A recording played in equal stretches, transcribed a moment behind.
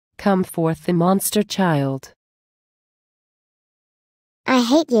Come forth the monster child. I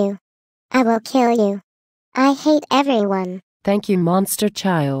hate you. I will kill you. I hate everyone. Thank you, monster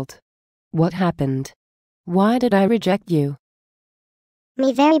child. What happened? Why did I reject you?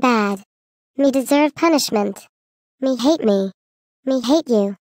 Me very bad. Me deserve punishment. Me hate me. Me hate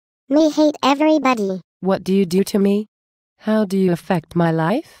you. Me hate everybody. What do you do to me? How do you affect my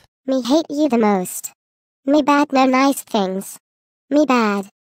life? Me hate you the most. Me bad no nice things. Me bad.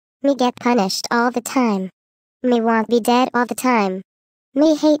 Me get punished all the time. Me want be dead all the time.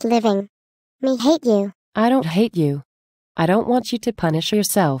 Me hate living. Me hate you. I don't hate you. I don't want you to punish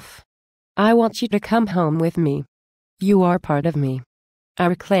yourself. I want you to come home with me. You are part of me. I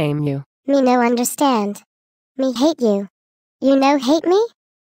reclaim you. Me no understand. Me hate you. You no hate me?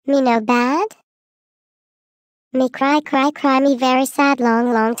 Me no bad? Me cry me very sad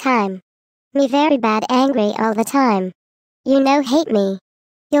long time. Me very bad angry all the time. You no hate me.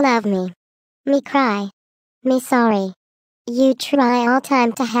 You love me. Me cry. Me sorry. You try all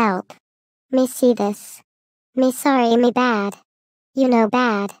time to help. Me see this. Me sorry me bad. You know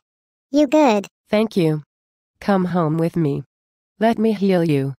bad. You good. Thank you. Come home with me. Let me heal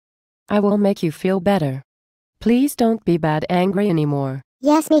you. I will make you feel better. Please don't be bad angry anymore.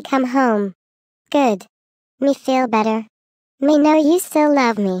 Yes, me come home. Good. Me feel better. Me know you still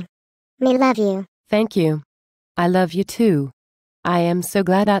love me. Me love you. Thank you. I love you too. I am so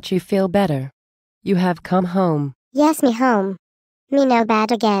glad that you feel better. You have come home. Yes, me home. Me no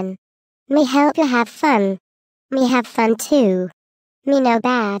bad again. Me help you have fun. Me have fun too. Me no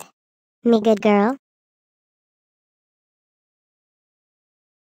bad. Me good girl.